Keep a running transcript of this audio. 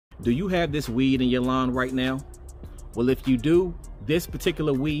Do you have this weed in your lawn right now? Well, if you do, this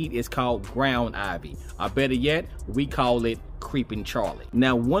particular weed is called ground ivy, or better yet, we call it Creeping Charlie.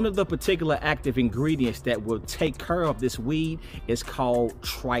 Now, one of the particular active ingredients that will take care of this weed is called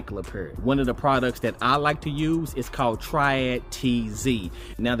triclopyr. One of the products that I like to use is called Triad TZ.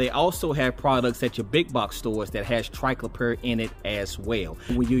 Now, they also have products at your big box stores that has triclopyr in it as well.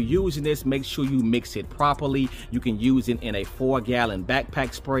 When you're using this, make sure you mix it properly. You can use it in a 4-gallon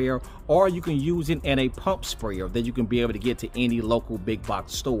backpack sprayer, or you can use it in a pump sprayer that you can be able to get to any local big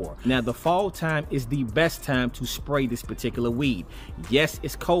box store. Now, the fall time is the best time to spray this particular weed. Yes,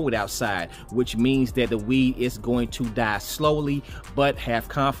 it's cold outside, which means that the weed is going to die slowly, but have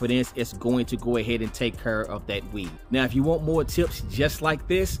confidence it's going to go ahead and take care of that weed. Now, if you want more tips just like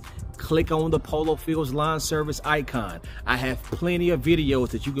this, click on the Polo Fields Lawn Service icon. I have plenty of videos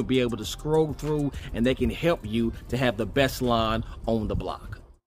that you can be able to scroll through, and they can help you to have the best lawn on the block.